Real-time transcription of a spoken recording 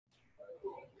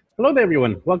Hello there,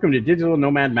 everyone. Welcome to Digital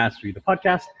Nomad Mastery, the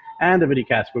podcast and the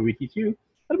videocast where we teach you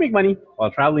how to make money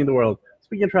while traveling the world.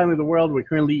 Speaking of traveling the world, we're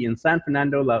currently in San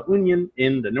Fernando, La Union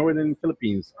in the northern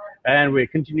Philippines. And we're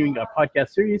continuing our podcast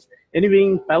series,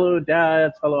 interviewing fellow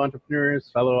dads, fellow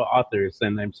entrepreneurs, fellow authors.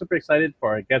 And I'm super excited for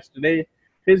our guest today.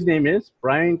 His name is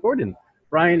Brian Gordon.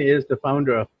 Brian is the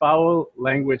founder of Foul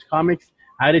Language Comics.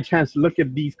 I had a chance to look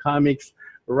at these comics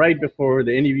right before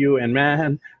the interview, and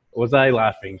man, was I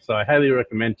laughing. So I highly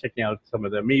recommend checking out some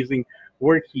of the amazing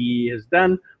work he has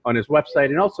done on his website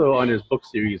and also on his book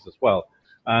series as well.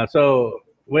 So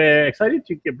we're excited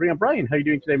to bring up Brian. How are you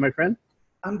doing today, my friend?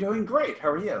 I'm doing great.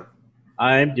 How are you?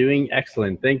 I'm doing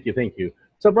excellent. Thank you.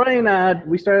 So Brian,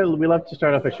 we love to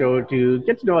start off a show to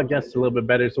get to know our guests a little bit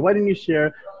better. So why don't you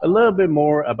share a little bit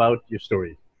more about your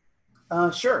story?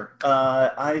 Sure.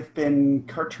 I've been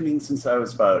cartooning since I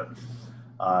was about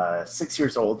 6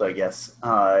 years old, I guess,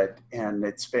 and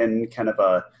it's been kind of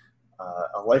a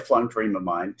lifelong dream of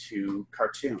mine to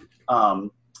cartoon.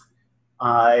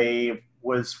 I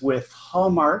was with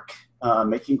Hallmark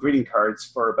making greeting cards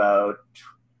for about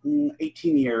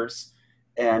 18 years,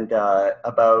 and I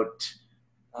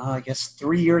guess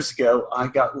 3 years ago, I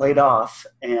got laid off,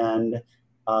 and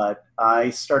I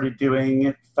started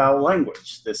doing Foul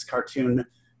Language, this cartoon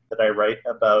that I write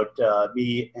about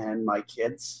me and my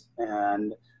kids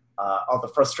and all the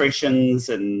frustrations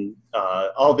and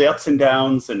all the ups and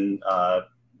downs and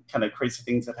kind of crazy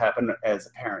things that happen as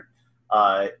a parent.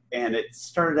 And it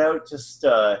started out just,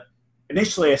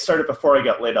 initially I started before I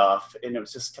got laid off, and it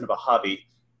was just kind of a hobby.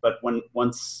 But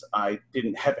once I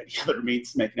didn't have any other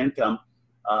means to make an income,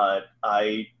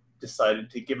 I decided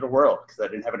to give it a whirl because I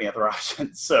didn't have any other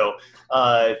options. So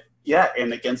yeah,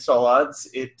 and against all odds,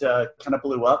 it kind of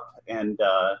blew up, and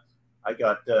I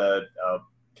got a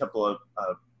couple of,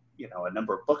 a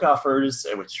number of book offers,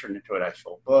 which turned into an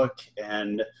actual book.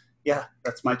 And yeah,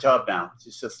 that's my job now.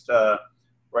 It's just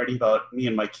writing about me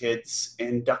and my kids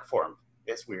in duck form,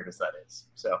 as weird as that is.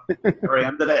 So here I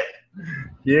am today.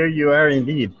 Here you are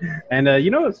indeed. And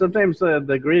sometimes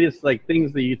the greatest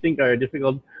things that you think are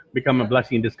difficult become a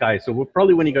blessing in disguise. So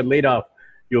probably when you got laid off,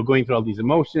 you're going through all these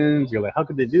emotions. You're like, how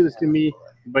could they do this to me?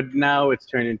 But now it's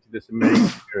turned into this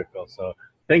amazing miracle. So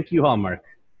thank you, Hallmark.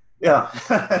 Yeah.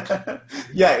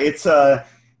 Yeah,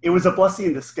 it was a blessing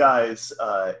in disguise,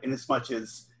 in as much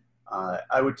as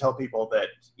I would tell people that,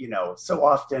 so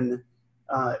often,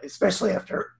 especially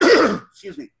after,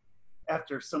 excuse me,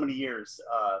 after so many years,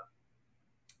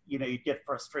 you get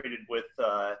frustrated with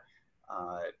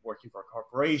working for a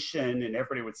corporation, and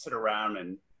everybody would sit around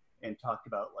and talk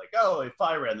about oh, if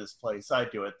I ran this place,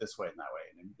 I'd do it this way and that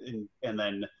way. And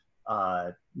then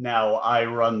now I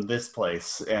run this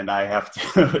place, and I have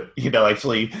to,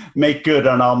 actually make good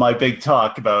on all my big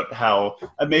talk about how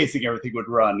amazing everything would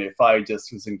run if I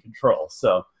just was in control.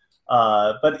 So,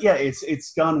 but yeah,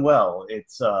 it's gone well.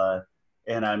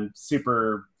 And I'm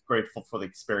super grateful for the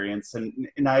experience. And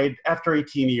after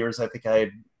 18 years, I think I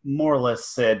had more or less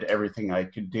said everything I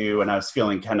could do, and I was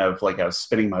feeling kind of like I was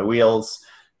spinning my wheels.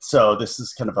 So this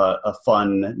is kind of a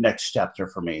fun next chapter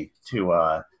for me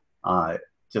to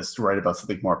just write about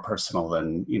something more personal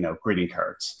than, greeting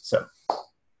cards.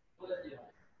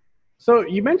 So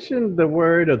you mentioned the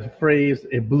word or the phrase,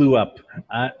 it blew up.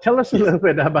 Tell us a little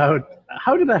bit about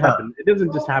how did that happen? It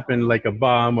doesn't just happen like a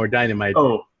bomb or dynamite.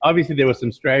 Oh, obviously there was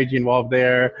some strategy involved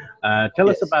there. Tell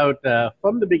us about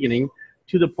from the beginning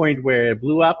to the point where it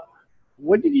blew up.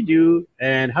 What did you do,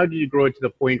 and how did you grow it to the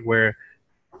point where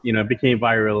it became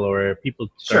viral or people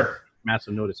started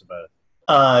massive notice about it?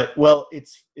 Well,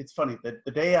 it's funny that the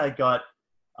day I got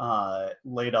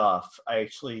laid off, I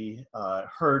actually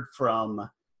heard from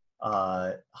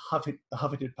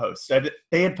Huffington Post.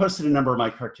 They had posted a number of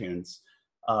my cartoons,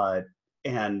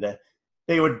 and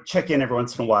they would check in every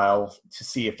once in a while to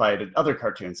see if I had other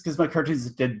cartoons, because my cartoons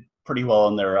did pretty well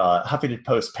on their Huffington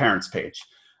Post parents page.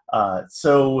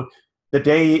 So the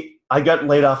day I got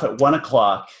laid off at 1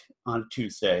 o'clock on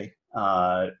Tuesday,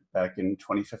 back in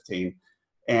 2015,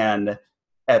 and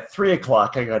at 3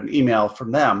 o'clock, I got an email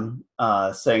from them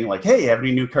saying hey, have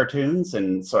any new cartoons?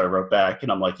 And so I wrote back,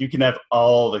 and I'm like, you can have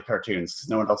all the cartoons because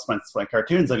no one else wants my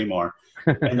cartoons anymore.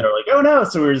 And they're like, oh no.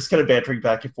 So we were just kind of bantering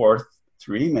back and forth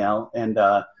through email. And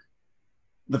the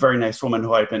very nice woman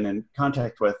who I've been in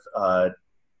contact with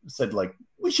said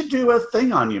we should do a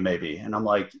thing on you maybe. And I'm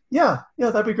like, yeah,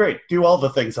 that'd be great. Do all the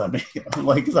things on me. I'm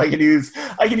like, 'cause I can use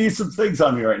some things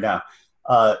on me right now.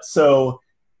 So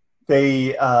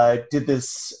they did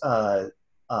this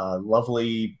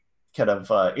lovely kind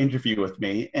of interview with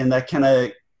me, and that kind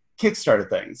of kickstarted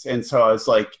things. And so I was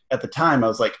like, at the time, I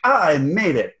was like, I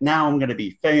made it. Now I'm going to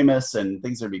be famous and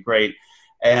things are going to be great.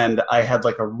 And I had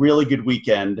like a really good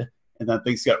weekend, and then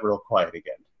things got real quiet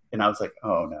again. And I was like,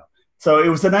 oh no. So it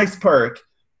was a nice perk,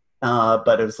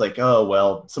 but it was like, oh,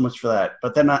 well, so much for that.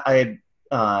 But then I had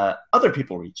other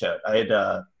people reach out. I had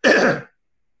a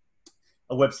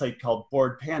website called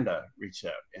Bored Panda reach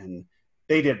out, and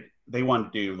they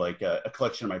wanted to do like a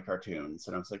collection of my cartoons.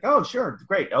 And I was like, oh, sure,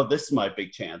 great. Oh, this is my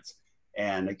big chance.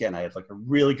 And again, I had like a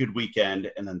really good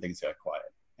weekend, and then things got quiet.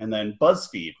 And then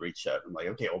BuzzFeed reached out. I'm like,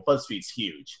 okay, well, BuzzFeed's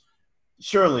huge.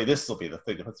 Surely this will be the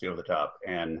thing that puts me over the top.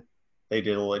 And they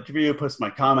did a little interview, posted my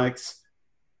comics.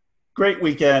 Great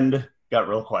weekend. Got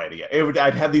real quiet again.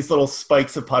 I'd have these little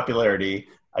spikes of popularity.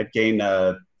 I'd gain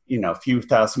a few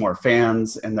thousand more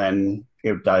fans, and then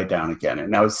it would die down again.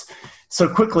 And I was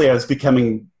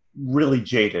becoming really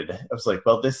jaded. I was like,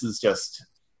 well, this is just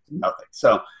nothing.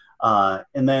 So,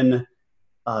 and then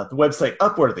the website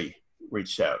Upworthy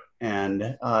reached out,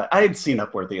 and I had seen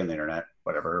Upworthy on the internet,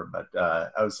 whatever, but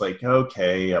I was like,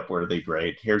 okay, Upworthy,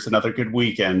 great. Here's another good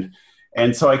weekend.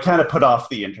 And so I kind of put off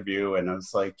the interview, and I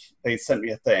was like, they sent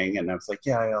me a thing, and I was like,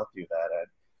 yeah, I'll do that.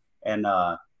 And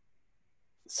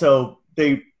so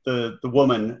the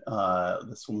woman,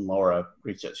 this woman, Laura,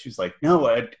 reached out. She was like,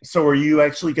 no, so are you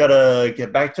actually going to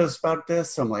get back to us about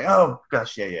this? So I'm like, oh,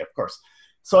 gosh, yeah, of course.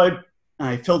 So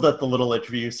I filled out the little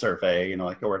interview survey,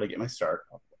 like, where to get my start,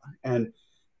 and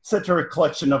sent her a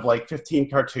collection of like 15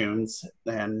 cartoons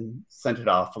and sent it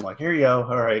off. I'm like, here you go.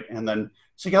 All right. And then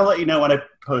she got to let you know when I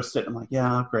post it. I'm like,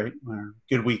 yeah, great.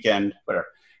 Good weekend, whatever.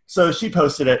 So she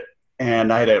posted it,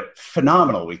 and I had a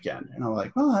phenomenal weekend. And I'm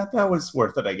like, well, that was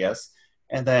worth it, I guess.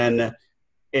 And then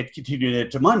it continued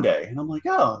into Monday. And I'm like,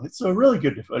 oh, it's a really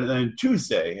good. And then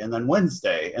Tuesday, and then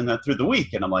Wednesday, and then through the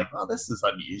week. And I'm like, well, this is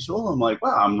unusual. I'm like,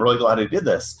 wow, I'm really glad I did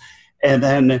this. And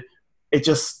then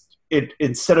it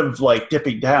instead of like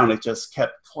dipping down, it just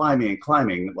kept climbing and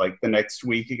climbing. Like the next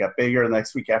week it got bigger, the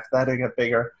next week after that it got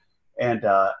bigger. And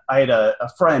I had a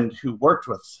friend who worked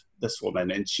with this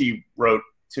woman, and she wrote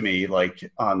to me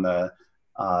like on the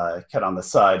kind on the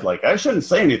side, like, I shouldn't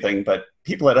say anything, but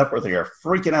people at Upworthy are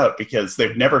freaking out because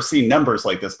they've never seen numbers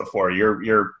like this before.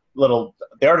 The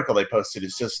article they posted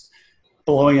is just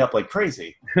blowing up like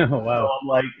crazy. Oh, wow.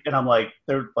 So I'm like,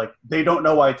 they're like, they don't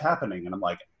know why it's happening. And I'm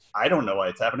like, I don't know why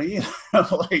it's happening either.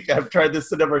 Like, I've tried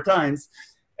this a number of times,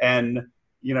 and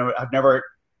I've never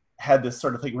had this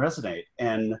sort of thing resonate.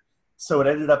 And so it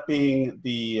ended up being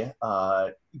the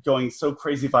going so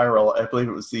crazy viral. I believe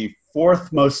it was the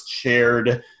 4th most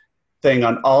shared thing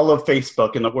on all of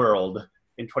Facebook in the world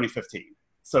in 2015.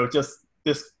 So just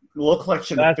this little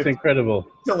collection of incredible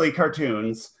silly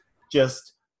cartoons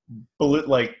just blew,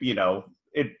 like, the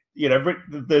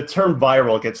term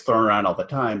viral gets thrown around all the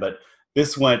time, but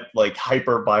this went like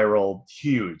hyper viral,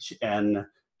 huge. And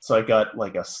so I got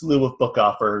like a slew of book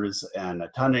offers and a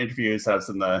ton of interviews. I was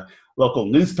in the local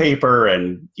newspaper,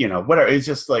 and whatever. It's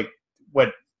just like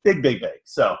went big.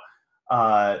 So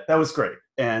that was great.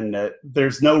 And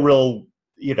there's no real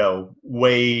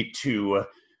way to.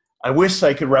 I wish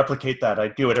I could replicate that.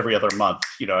 I'd do it every other month.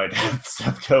 I'd have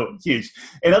stuff go huge.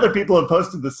 And other people have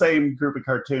posted the same group of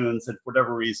cartoons, and for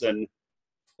whatever reason,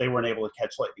 they weren't able to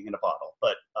catch lightning in a bottle.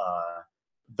 But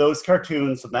those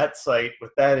cartoons and that site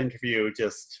with that interview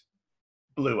just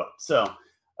blew up. So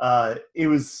it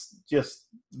was just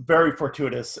very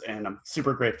fortuitous, and I'm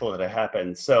super grateful that it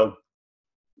happened. So,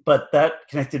 but that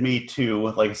connected me to,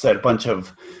 like I said, a bunch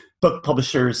of book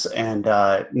publishers. And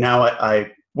now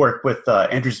I work with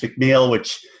Andrews McMeel,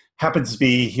 which happens to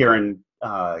be here in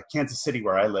Kansas City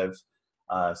where I live.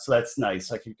 So that's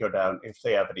nice. I could go down if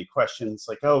they have any questions,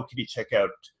 like, oh, can you check out,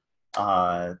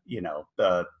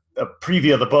 the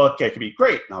preview of the book? I could be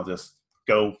great. And I'll just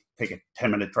go take a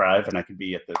 10-minute drive, and I could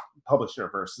be at the publisher,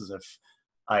 versus if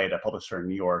I had a publisher in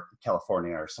New York,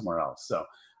 California, or somewhere else. So,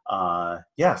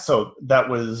 so that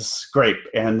was great.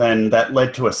 And then that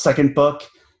led to a second book.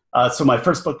 So my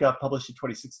first book got published in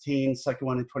 2016, second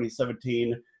one in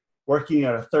 2017, working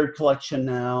on a third collection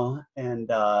now. And,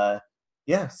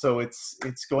 so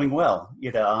it's going well.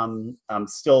 I'm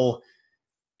still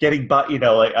getting by.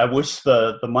 I wish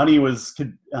the money was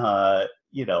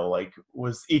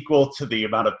was equal to the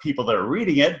amount of people that are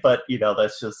reading it, but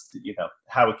that's just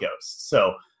how it goes.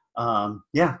 So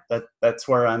that's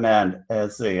where I'm at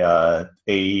as a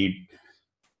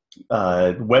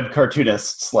web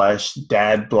cartoonist /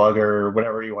 dad blogger,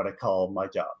 whatever you want to call my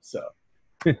job. So.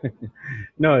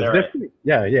 No, it's definitely,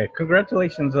 yeah.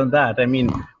 Congratulations on that. I mean,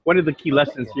 one of the key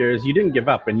lessons here is you didn't give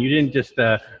up, and you didn't just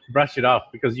brush it off,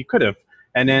 because you could have,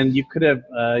 and then you could have,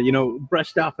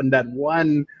 brushed off on that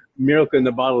one miracle in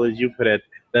the bottle, as you put it,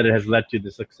 that it has led to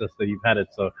the success that you've had it.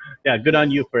 So yeah, good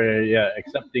on you for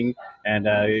accepting, and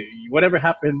whatever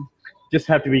happened, just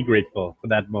have to be grateful for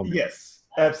that moment. Yes,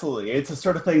 absolutely. It's a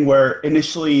sort of thing where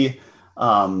initially,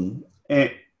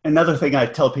 another thing I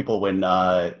tell people when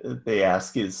they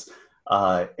ask is,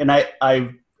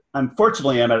 and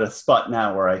unfortunately, I'm at a spot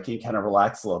now where I can kind of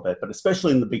relax a little bit, but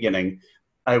especially in the beginning,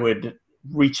 I would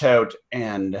reach out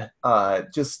and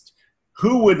just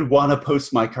who would want to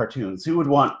post my cartoons? Who would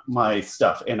want my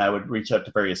stuff? And I would reach out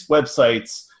to various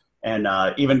websites and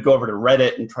even go over to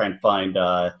Reddit and try and find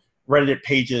Reddit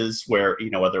pages where,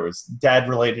 whether it was dad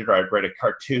related or I'd write a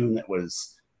cartoon that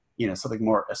was, something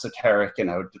more esoteric,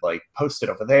 and I would like post it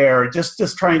over there, just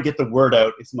try and get the word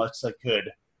out as much as I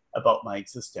could about my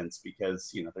existence,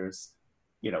 because, there's,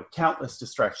 countless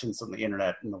distractions on the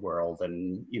internet in the world,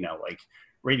 and, like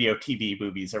radio, TV,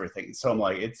 movies, everything. So I'm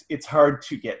like, it's hard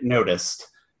to get noticed,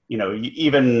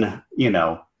 even,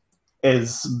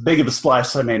 as big of a splash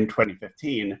as I made in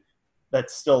 2015,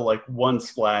 that's still like one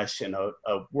splash in a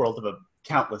world of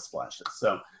countless splashes.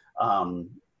 So,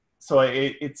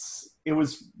 it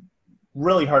was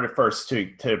really hard at first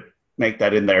to make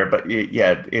that in there, but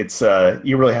yeah, it's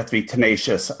you really have to be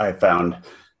tenacious, I found,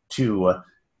 to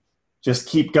just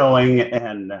keep going,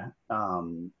 and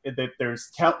there's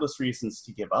countless reasons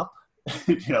to give up,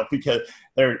 because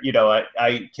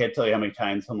I can't tell you how many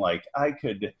times I'm like, I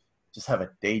could just have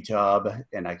a day job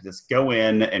and I could just go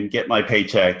in and get my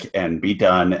paycheck and be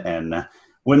done, and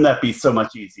wouldn't that be so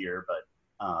much easier? But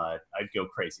I'd go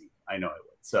crazy. I know I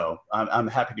would. So I'm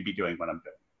happy to be doing what I'm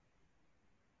doing.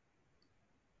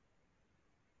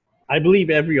 I believe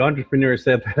every entrepreneur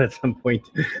said that at some point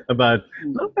about,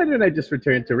 why don't I just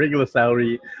return to regular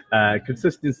salary,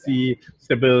 consistency,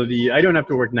 stability. I don't have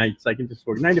to work nights. I can just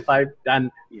work 9 to 5,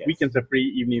 done. Yes. Weekends are free,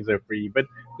 evenings are free. But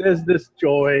there's this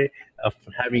joy of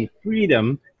having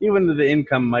freedom, even though the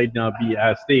income might not be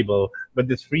as stable. But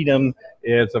this freedom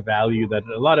is a value that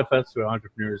a lot of us who are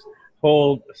entrepreneurs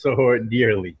hold so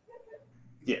dearly.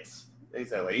 Yes,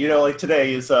 exactly. Like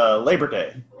today is Labor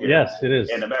Day. Yes, it is.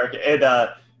 In America. And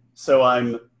so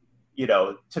I'm,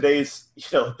 today's,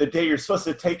 the day you're supposed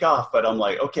to take off, but I'm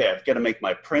like, okay, I've got to make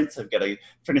my prints. I've got to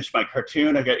finish my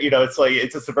cartoon. I got, it's like,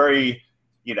 it's just a very,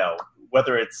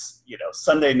 whether it's,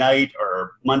 Sunday night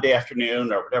or Monday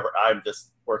afternoon or whatever, I'm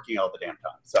just working all the damn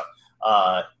time. So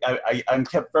I'm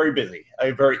kept very busy.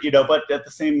 But at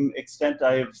the same extent,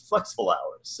 I have flexible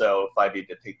hours. So if I need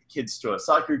to take the kids to a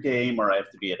soccer game, or I have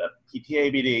to be at a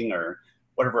PTA meeting or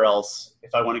whatever else,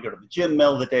 if I want to go to the gym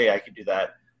middle of the day, I can do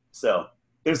that. So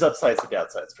there's upsides and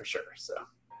downsides for sure. So.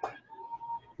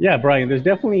 Yeah, Brian, there's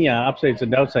definitely upsides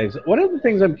and downsides. One of the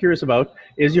things I'm curious about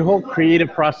is your whole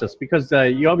creative process, because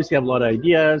you obviously have a lot of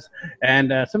ideas,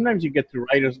 and sometimes you get through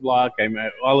writer's block.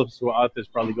 All of us who are authors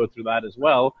probably go through that as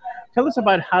well. Tell us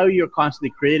about how you're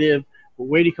constantly creative.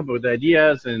 Where do you come up with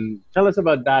ideas? And tell us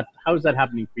about that. How is that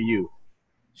happening for you?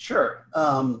 Sure.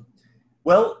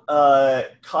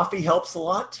 Coffee helps a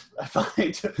lot, I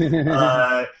find.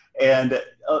 And,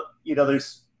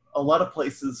 there's a lot of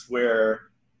places where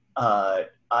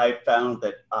I found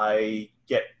that I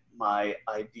get my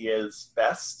ideas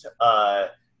best.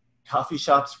 Coffee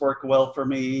shops work well for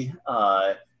me.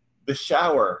 The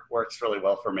shower works really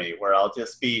well for me, where I'll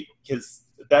just be, because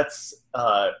that's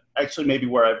actually maybe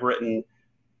where I've written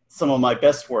some of my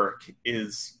best work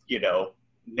is,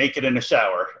 naked in a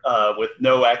shower with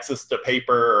no access to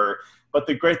paper. But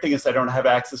the great thing is I don't have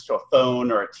access to a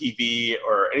phone or a TV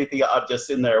or anything. I'm just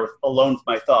in there alone with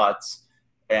my thoughts.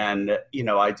 And,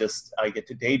 I get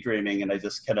to daydreaming, and I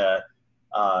just kind of,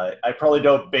 I probably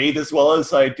don't bathe as well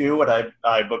as I do when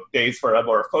I book days where I'm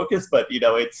more focused, but,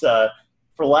 it's,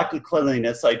 for lack of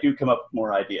cleanliness, I do come up with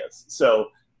more ideas. So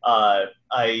I'll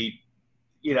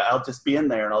just be in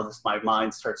there, and my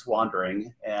mind starts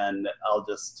wandering, and I'll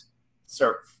just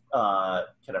start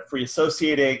kind of free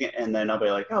associating, and then I'll be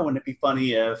like, oh, wouldn't it be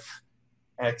funny if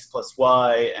X plus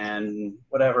Y and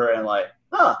whatever, and like,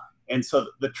 and so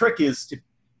the trick is to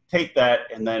take that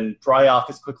and then dry off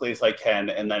as quickly as I can,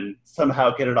 and then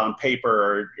somehow get it on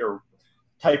paper or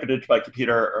type it into my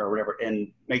computer or whatever,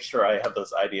 and make sure I have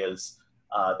those ideas,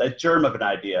 that germ of an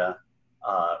idea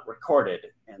recorded.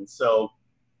 And so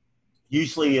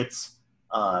usually it's,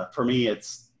 for me,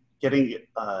 it's getting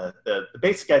the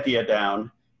basic idea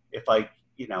down. If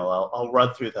I'll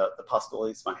run through the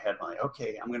possibilities in my head. I'm like,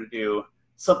 okay, I'm going to do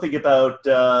something about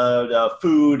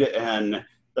food and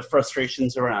the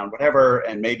frustrations around whatever,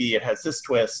 and maybe it has this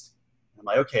twist. I'm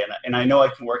like, okay, and I know I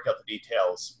can work out the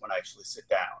details when I actually sit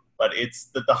down. But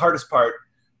it's the hardest part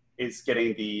is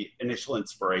getting the initial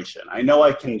inspiration. I know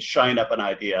I can shine up an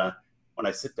idea when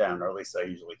I sit down, or at least I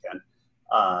usually can.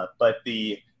 But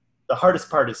the hardest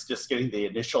part is just getting the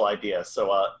initial idea.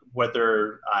 So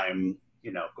whether I'm,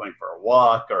 going for a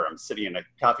walk or I'm sitting in a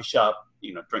coffee shop,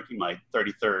 drinking my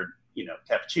 33rd,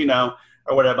 cappuccino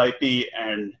or whatever it might be,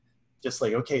 and just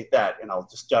like, okay, that, and I'll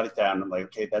just jot it down. I'm like,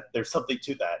 okay, that there's something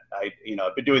to that.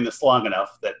 I've been doing this long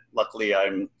enough that luckily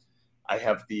I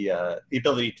have the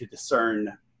ability to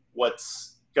discern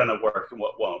what's gonna work and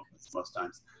what won't most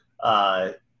times.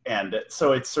 And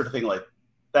so it's sort of thing like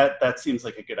that seems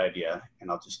like a good idea,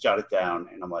 and I'll just jot it down,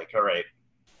 and I'm like, all right.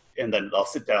 And then I'll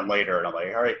sit down later and I'm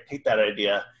like, all right, take that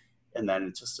idea. And then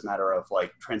it's just a matter of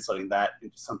like translating that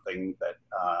into something that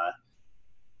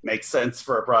makes sense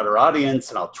for a broader audience,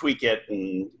 and I'll tweak it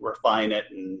and refine it.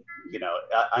 And,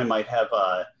 I might have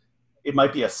it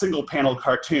might be a single panel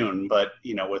cartoon, but,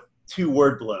 with 2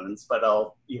 word balloons, but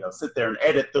I'll, sit there and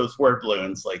edit those word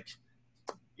balloons, like,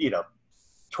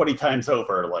 20 times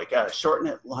over, like shorten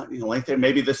it, lengthen.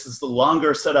 Maybe this is the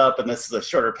longer setup and this is a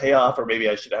shorter payoff, or maybe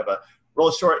I should have a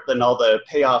roll short, then all the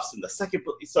payoffs in the second.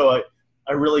 So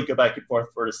I really go back and forth.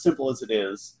 For as simple as it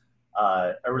is,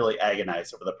 I really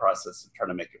agonize over the process of trying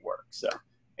to make it work. So,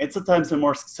 and sometimes I'm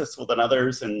more successful than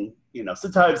others. And,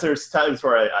 sometimes there's times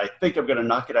where I think I'm going to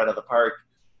knock it out of the park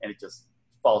and it just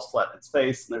falls flat in its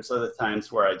face. And there's other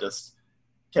times where I just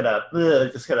kind of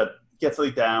get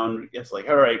something down. It's like,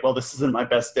 all right, well, this isn't my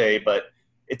best day, but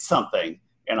it's something,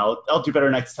 and I'll do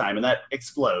better next time. And that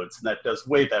explodes, and that does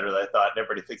way better than I thought. And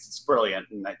everybody thinks it's brilliant.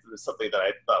 And it was something that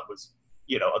I thought was,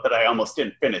 that I almost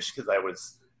didn't finish because I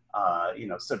was,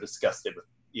 so disgusted with,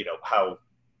 how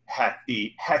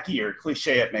hacky or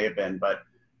cliche it may have been, but,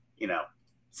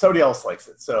 somebody else likes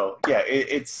it. So yeah,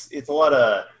 it's a lot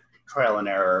of trial and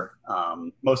error,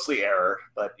 mostly error,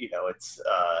 but it's,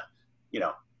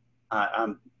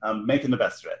 I'm making the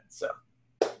best of it. So.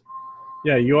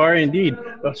 Yeah, you are indeed.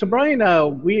 So Brian,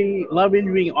 we love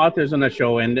interviewing authors on the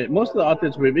show, and most of the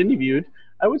authors we've interviewed,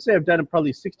 I would say I've done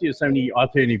probably 60 or 70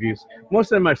 author interviews.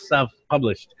 Most of them are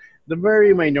self-published. The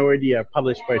very minority are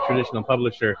published by a traditional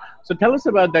publisher. So tell us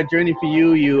about that journey for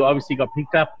you. You obviously got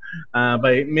picked up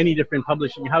by many different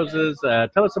publishing houses.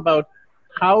 Tell us about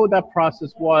how that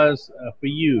process was for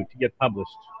you to get published.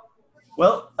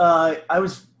 Well, I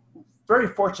was very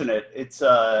fortunate. It's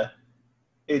I've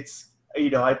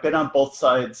been on both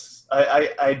sides.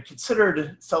 I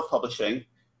considered self-publishing,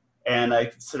 and I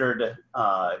considered,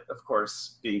 of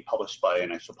course, being published by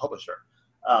an actual publisher.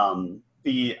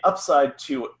 The upside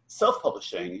to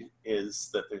self-publishing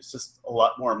is that there's just a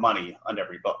lot more money on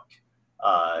every book.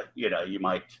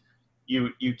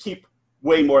 You keep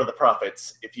way more of the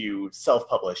profits if you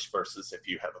self-publish versus if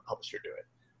you have a publisher do it.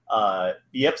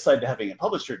 The upside to having a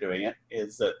publisher doing it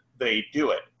is that they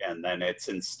do it, and then it's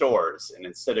in stores. And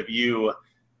instead of you,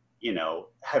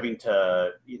 having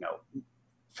to,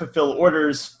 fulfill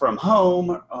orders from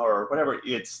home or whatever,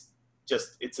 it's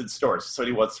in stores. So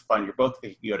somebody wants to find your book,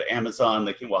 they can go to Amazon,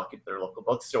 they can walk into their local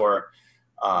bookstore,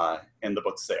 and the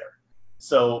book's there.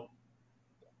 So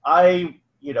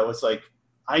it's like,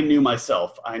 I knew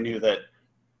myself. I knew that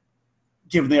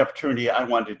given the opportunity, I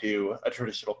wanted to do a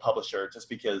traditional publisher just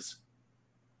because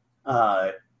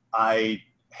I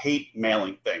hate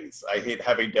mailing things. I hate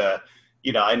having to,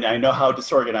 I know how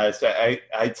disorganized. I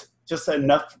just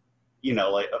enough,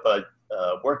 of a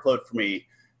workload for me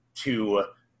to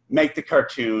make the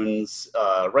cartoons,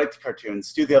 write the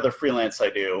cartoons, do the other freelance I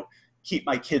do, keep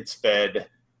my kids fed,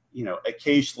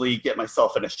 occasionally get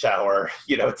myself in a shower,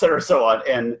 et cetera, so on.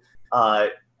 And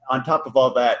on top of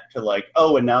all that, to like,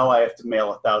 and now I have to mail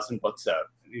 1,000 books out.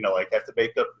 I have to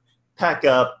pack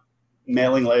up,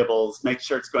 mailing labels, make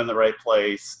sure it's going to the right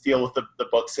place, deal with the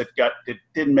books that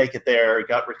didn't make it there,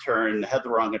 got returned, had the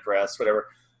wrong address, whatever.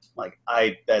 Like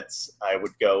I'd lose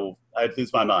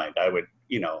my mind. I would,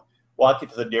 walk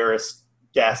into the nearest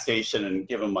gas station and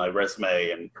give them my resume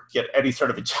and get any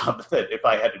sort of a job with it if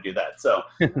I had to do that. So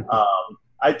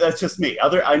that's just me.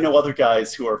 I know other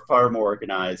guys who are far more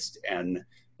organized, and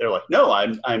they're like, no,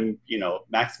 I'm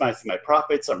maximizing my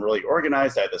profits. I'm really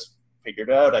organized. I have this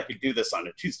figured out. I could do this on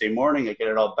a Tuesday morning. I get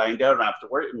it all banged out and I have to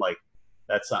work. I'm like,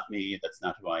 that's not me. That's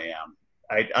not who I am.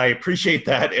 I appreciate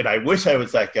that, and I wish I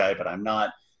was that guy, but I'm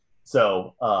not.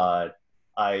 So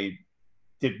I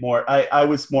did more. I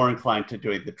was more inclined to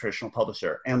doing the traditional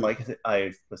publisher, and like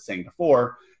I was saying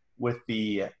before, with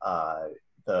the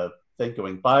thing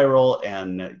going viral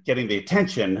and getting the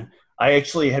attention, I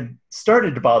actually had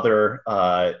started to bother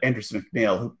Anderson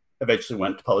McNeil, who eventually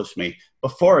went to publish me,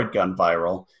 before it gone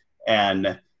viral,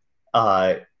 and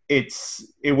it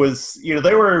was,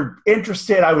 they were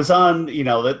interested. I was on,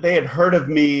 that they had heard of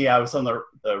me. I was on the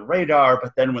radar,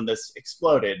 but then when this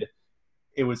exploded,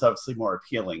 it was obviously more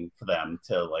appealing for them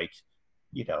to like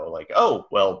like, oh,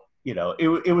 well,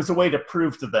 it was a way to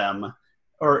prove to them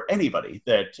or anybody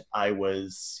that I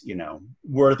was,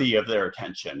 worthy of their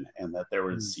attention, and that there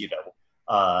was,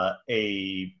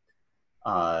 a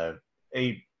uh,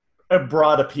 a a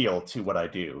broad appeal to what I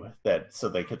do, that so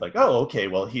they could like, oh, okay,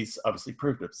 well, he's obviously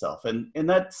proved himself, and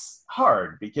that's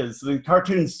hard because the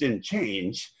cartoons didn't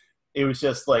change. It was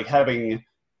just like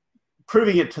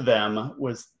proving it to them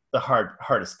was the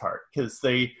hardest part, because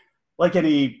they, like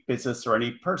any business or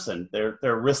any person, they're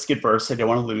risk adverse. They don't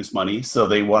want to lose money, so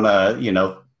they want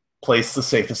to place the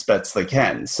safest bets they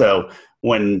can. So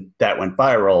when that went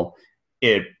viral,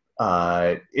 it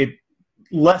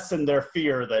lessened their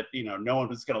fear that no one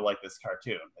was going to like this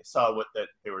cartoon. They saw that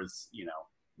there was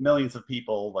millions of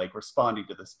people like responding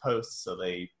to this post, so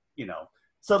they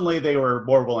suddenly they were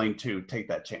more willing to take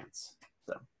that chance.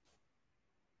 So.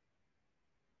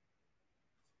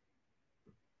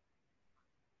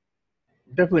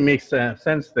 Definitely makes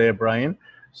sense there, Brian.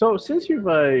 So since you've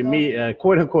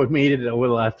quote unquote made it over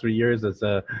the last 3 years as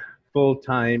a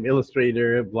full-time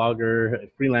illustrator, blogger,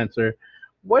 freelancer,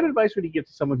 what advice would you give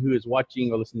to someone who is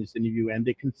watching or listening to this interview and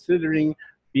they're considering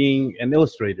being an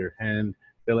illustrator, and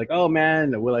they're like, oh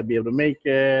man, will I be able to make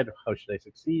it? How should I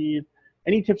succeed?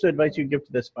 Any tips or advice you give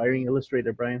to the aspiring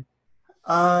illustrator, Brian?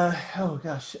 Oh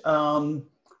gosh.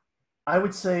 I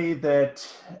would say that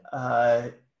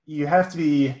you have to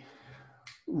be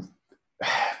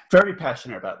very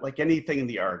passionate about, like anything in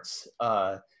the arts.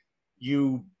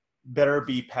 You better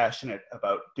be passionate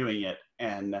about doing it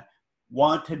and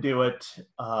want to do it.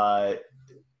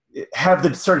 Have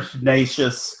the sort of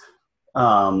tenacious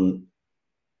love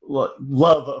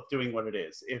of doing what it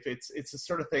is. If it's a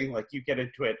sort of thing like you get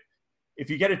into it, if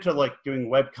you get into like doing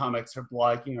web comics or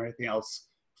blogging or anything else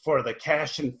for the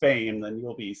cash and fame, then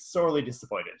you'll be sorely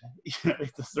disappointed.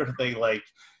 It's the sort of thing like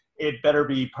it better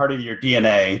be part of your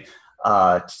DNA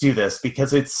to do this,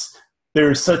 because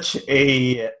there's such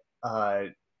a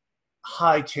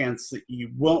high chance that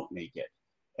you won't make it.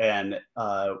 And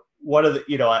one of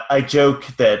the, I joke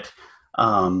that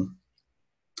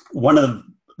one of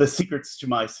the secrets to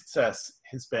my success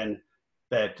has been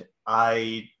that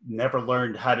I never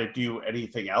learned how to do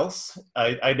anything else.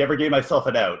 I never gave myself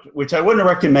an out, which I wouldn't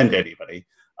recommend to anybody,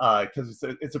 because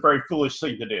it's a very foolish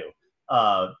thing to do.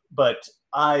 But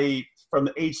from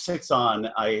age 6 on,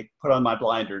 I put on my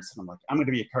blinders and I'm like, I'm going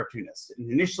to be a cartoonist. And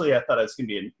initially I thought I was going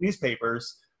to be in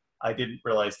newspapers. I didn't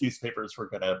realize newspapers were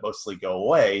going to mostly go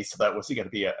away. So that wasn't going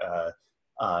to be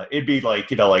it'd be like,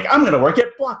 like I'm going to work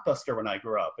at Blockbuster when I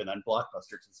grow up, and then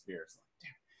Blockbuster disappears.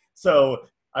 So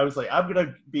I was like, I'm going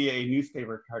to be a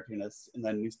newspaper cartoonist, and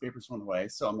then newspapers went away.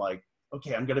 So I'm like,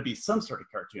 okay, I'm going to be some sort of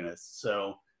cartoonist.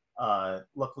 So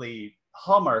luckily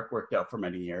Hallmark worked out for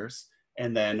many years.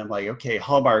 And then I'm like, okay,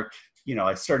 Hallmark,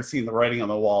 I started seeing the writing on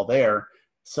the wall there.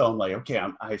 So I'm like, okay,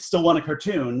 I still want a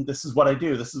cartoon. This is what I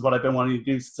do. This is what I've been wanting to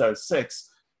do since I was 6.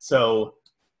 So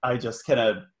I just kind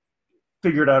of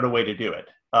figured out a way to do it.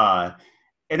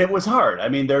 And it was hard. I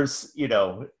mean, there's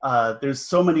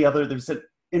so many there's an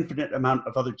infinite amount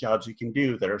of other jobs you can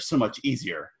do that are so much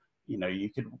easier. You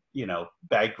could,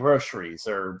 bag groceries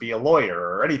or be a lawyer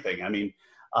or anything. I mean,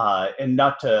 and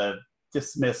not to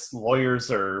dismiss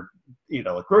lawyers or,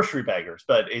 grocery baggers,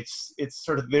 but it's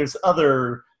sort of, there's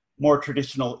other more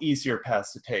traditional, easier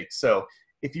paths to take. So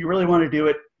if you really want to do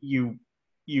it,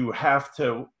 you have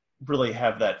to really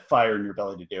have that fire in your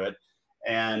belly to do it,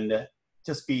 and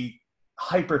just be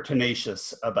hyper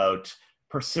tenacious about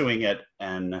pursuing it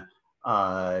and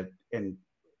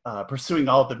pursuing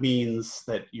all the means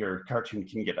that your cartoon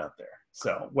can get out there.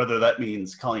 So whether that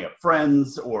means calling up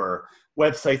friends or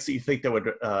websites that you think that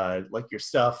would like your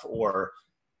stuff, or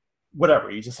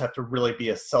whatever, you just have to really be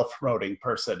a self-promoting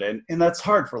person. And that's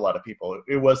hard for a lot of people.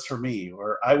 It was for me,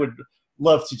 where I would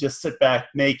love to just sit back,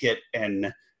 make it,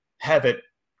 and have it,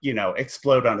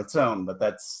 explode on its own. But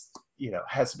that's,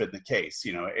 hasn't been the case.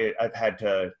 I've had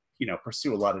to,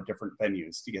 pursue a lot of different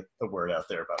venues to get the word out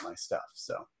there about my stuff.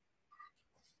 So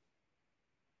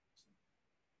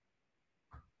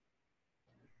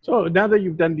now that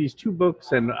you've done these 2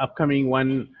 books and the upcoming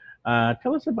one,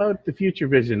 tell us about the future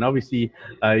vision. Obviously,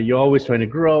 you're always trying to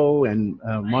grow and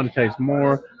monetize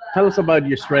more. Tell us about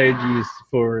your strategies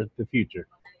for the future.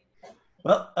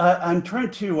 Well, I'm trying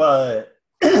to,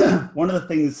 one of the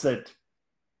things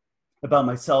about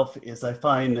myself is I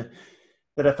find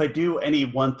that if I do any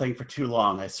one thing for too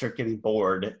long, I start getting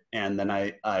bored. And then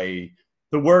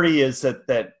the worry is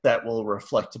that will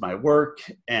reflect to my work.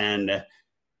 And,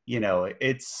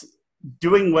 it's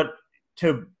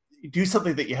to do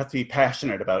something that you have to be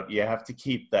passionate about. You have to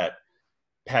keep that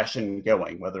passion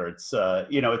going, whether it's,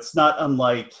 it's not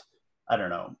unlike, I don't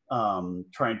know,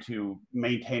 trying to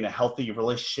maintain a healthy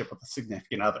relationship with a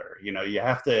significant other. You know, you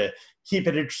have to keep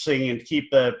it interesting and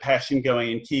keep the passion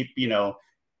going and keep,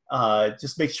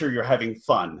 just make sure you're having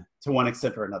fun to one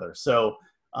extent or another. So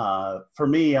for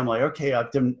me, I'm like, okay,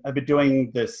 I've been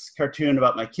doing this cartoon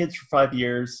about my kids for 5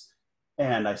 years,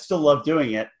 and I still love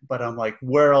doing it. But I'm like,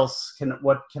 what else can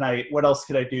I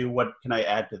do? What can I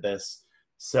add to this?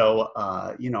 So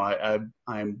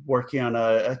I'm working on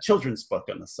a children's book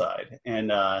on the side,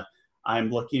 and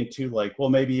I'm looking to like, well,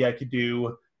 maybe I could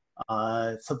do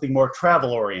something more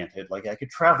travel oriented. Like I could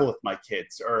travel with my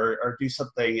kids, or do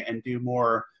something and do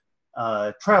more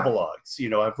travel logs. You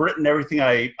know, I've written everything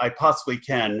I possibly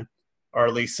can, or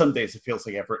at least some days it feels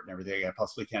like I've written everything I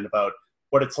possibly can about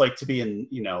what it's like to be in,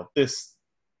 this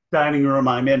dining room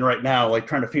I'm in right now, like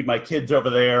trying to feed my kids over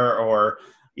there, or,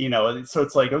 so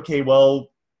it's like, okay, well,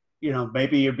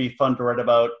 maybe it'd be fun to write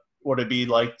about what it'd be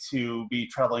like to be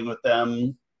traveling with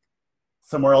them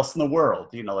somewhere else in the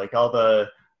world, like all the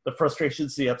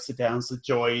frustrations, the ups and downs, the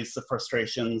joys, the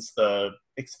frustrations, the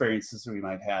experiences we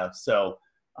might have. So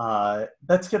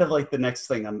that's kind of like the next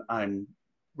thing I'm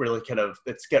really kind of,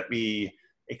 that's got me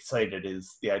excited,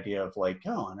 is the idea of like,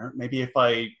 oh, maybe if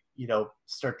I,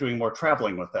 start doing more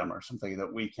traveling with them or something,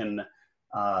 that we can,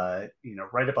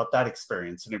 write about that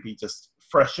experience, and it'd be just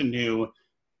fresh and new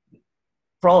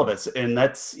for all of us. And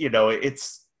that's,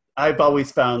 I've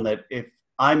always found that if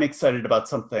I'm excited about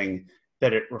something,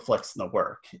 that it reflects in the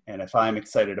work. And if I'm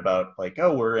excited about like,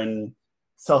 oh, we're in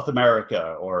South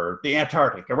America or the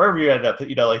Antarctic or wherever you end up,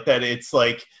 like that, it's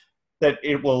like that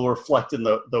it will reflect in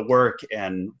the work,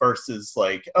 and versus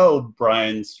like, oh,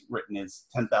 Brian's written his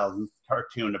 10,000th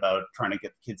cartoon about trying to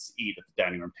get the kids to eat at the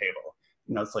dining room table.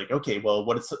 It's like, okay, well,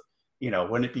 wouldn't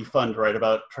it be fun to write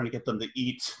about trying to get them to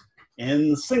eat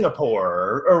in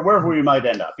Singapore or wherever we might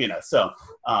end up, So,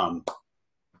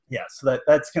 so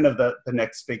that's kind of the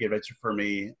next big adventure for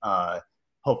me.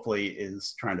 Hopefully,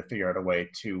 is trying to figure out a way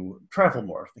to travel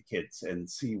more with the kids and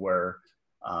see where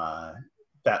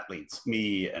that leads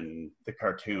me and the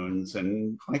cartoons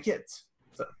and my kids.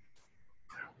 So.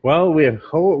 Well, we have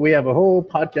a whole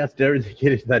podcast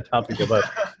dedicated to that topic about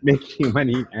making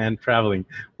money and traveling.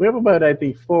 We have about, I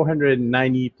think,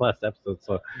 490 plus episodes.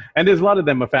 So, and there's a lot of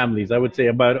them are families. I would say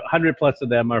about 100 plus of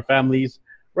them are families.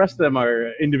 The rest of them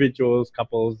are individuals,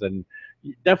 couples, and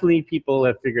definitely people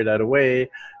have figured out a way.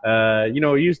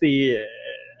 Usually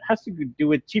has to do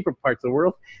with cheaper parts of the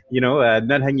world.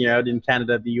 Not hanging out in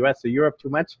Canada, the US, or Europe too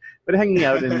much, but hanging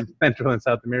out in Central and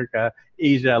South America,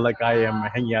 Asia, like I am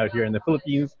hanging out here in the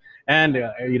Philippines, and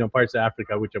parts of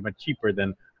Africa, which are much cheaper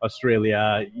than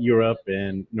Australia, Europe,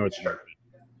 and North America.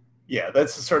 Yeah,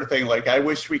 that's the sort of thing. Like, I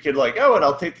wish we could, like, oh, and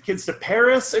I'll take the kids to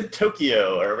Paris and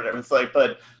Tokyo or whatever. It's like,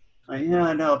 but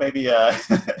yeah, no, maybe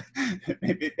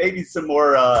maybe some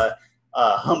more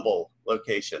humble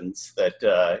locations that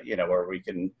where we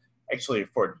can actually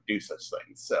afford to do such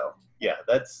things. So yeah,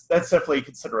 that's definitely a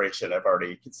consideration I've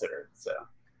already considered. So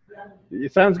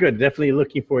it sounds good. Definitely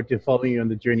looking forward to following you on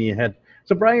the journey ahead.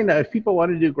 So Brian, if people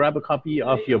wanted to grab a copy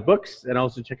of your books and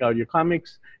also check out your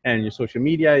comics and your social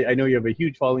media, I know you have a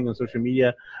huge following on social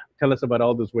media. Tell us about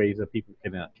all those ways that people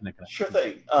can connect. Sure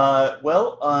thing.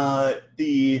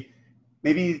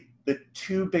 Maybe the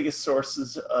two biggest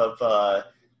sources of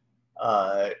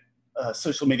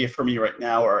social media for me right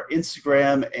now are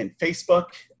Instagram and Facebook.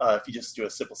 If you just do a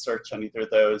simple search on either of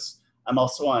those. I'm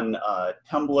also on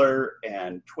Tumblr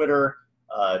and Twitter.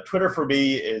 Twitter for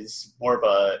me is more of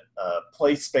a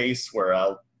play space where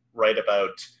I'll write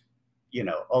about,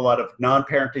 a lot of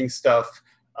non-parenting stuff.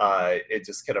 It's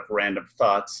just kind of random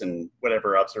thoughts and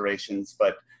whatever observations.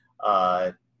 But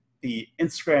the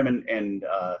Instagram and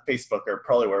Facebook are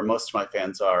probably where most of my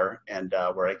fans are, and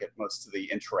where I get most of the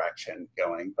interaction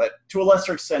going. But to a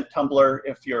lesser extent, Tumblr,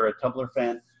 if you're a Tumblr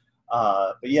fan.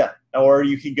 But yeah, or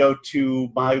you can go to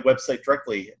my website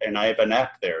directly, and I have an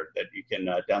app there that you can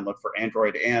download for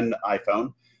Android and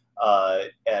iPhone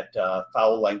at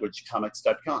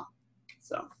foullanguagecomics.com.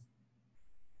 So.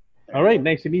 All right,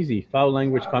 nice and easy.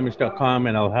 Foullanguagecomics.com,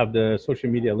 and I'll have the social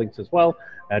media links as well.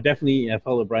 Definitely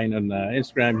follow Brian on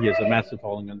Instagram. He has a massive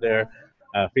following on there,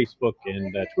 Facebook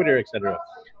and Twitter, etc.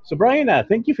 So Brian,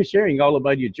 thank you for sharing all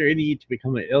about your journey to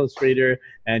become an illustrator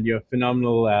and your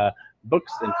phenomenal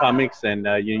books and comics, and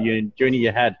your journey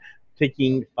you had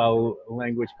taking Foul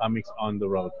Language Comics on the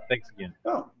road. Thanks again.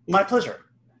 Oh, my pleasure.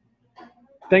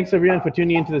 Thanks everyone for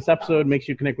tuning into this episode. Make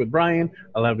sure you connect with Brian.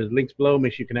 I'll have his links below.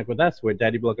 Make sure you connect with us. We're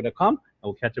daddyblogger.com. I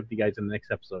will catch up with you guys in the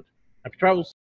next episode. Happy travels.